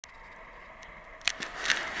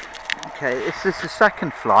Okay, this is the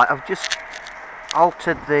second flight. I've just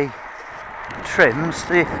altered the trims,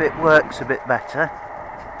 see if it works a bit better.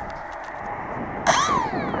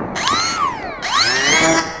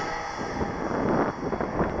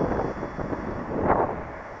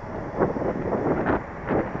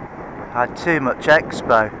 I had too much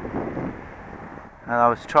expo and I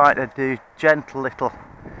was trying to do gentle little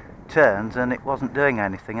turns and it wasn't doing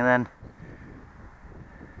anything, and then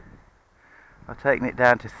I've taken it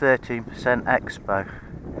down to 13% expo. A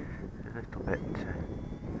little bit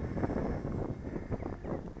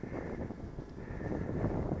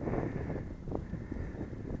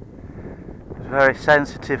it's very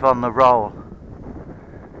sensitive on the roll.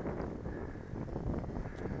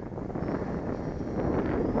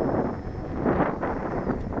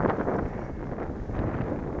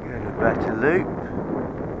 Get a better loop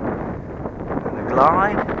and a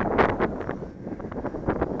glide.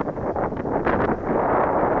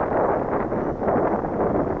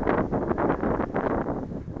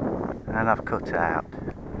 And I've cut it out,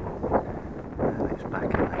 and it's back in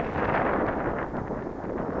there.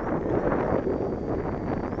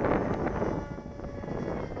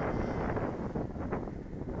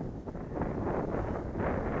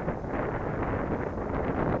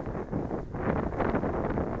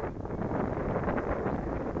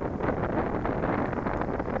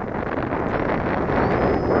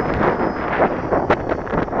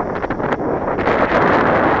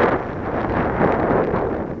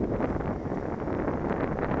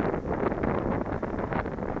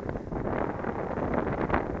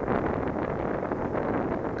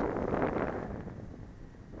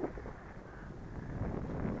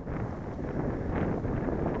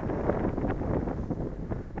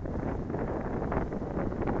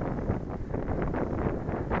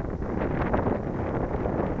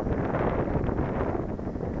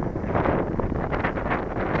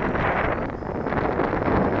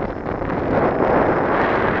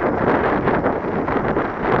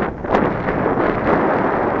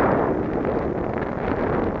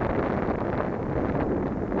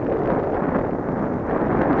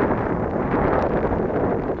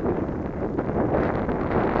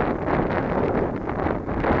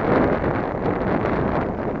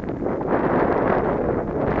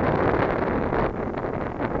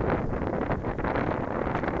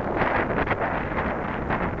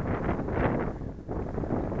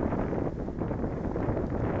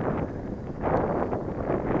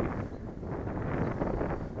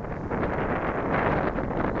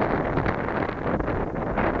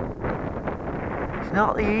 It's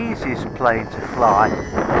not the easiest plane to fly.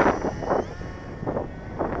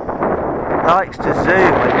 It likes to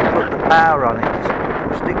zoom when you put the power on, it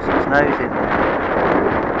just sticks its nose in there.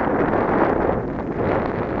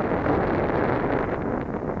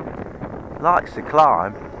 It likes to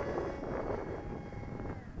climb.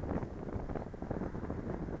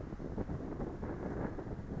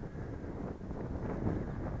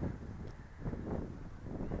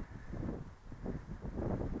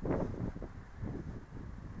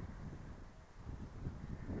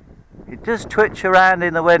 It does twitch around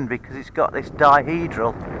in the wind because it's got this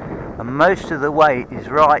dihedral and most of the weight is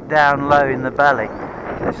right down low in the belly.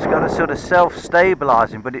 It's got a sort of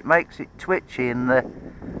self-stabilising, but it makes it twitchy in the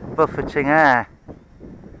buffeting air.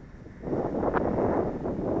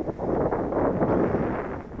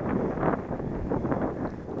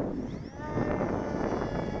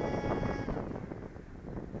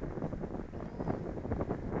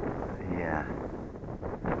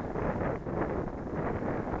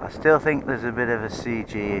 I still think there's a bit of a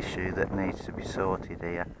CG issue that needs to be sorted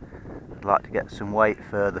here. I'd like to get some weight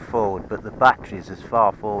further forward, but the battery's as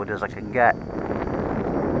far forward as I can get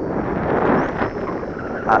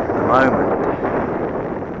at the moment.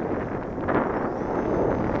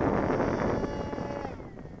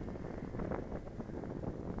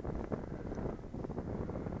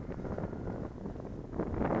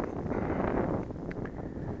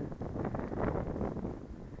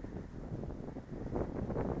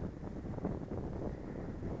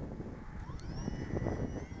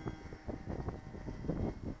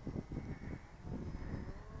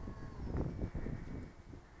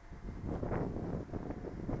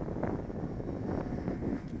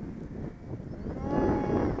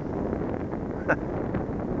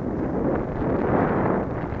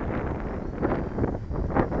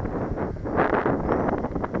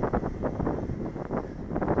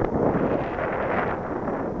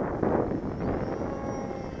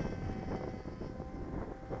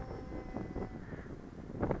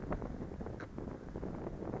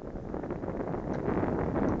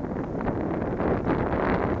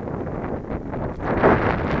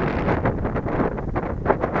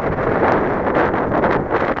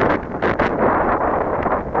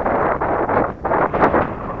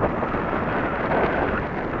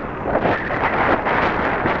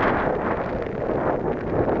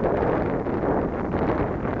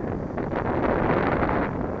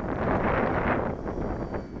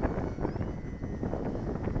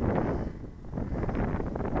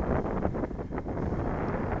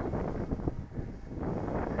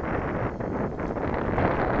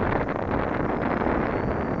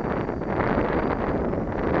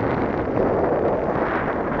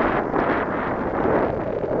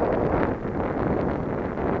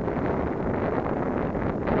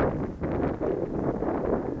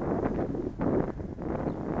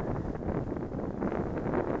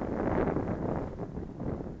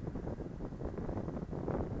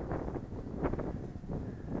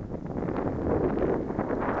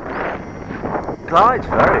 glides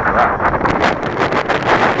very well.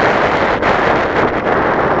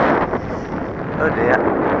 Oh dear,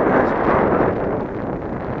 there's a problem.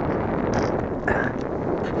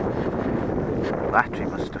 The battery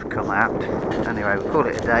must have come out. Anyway, we'll call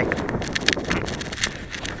it a day.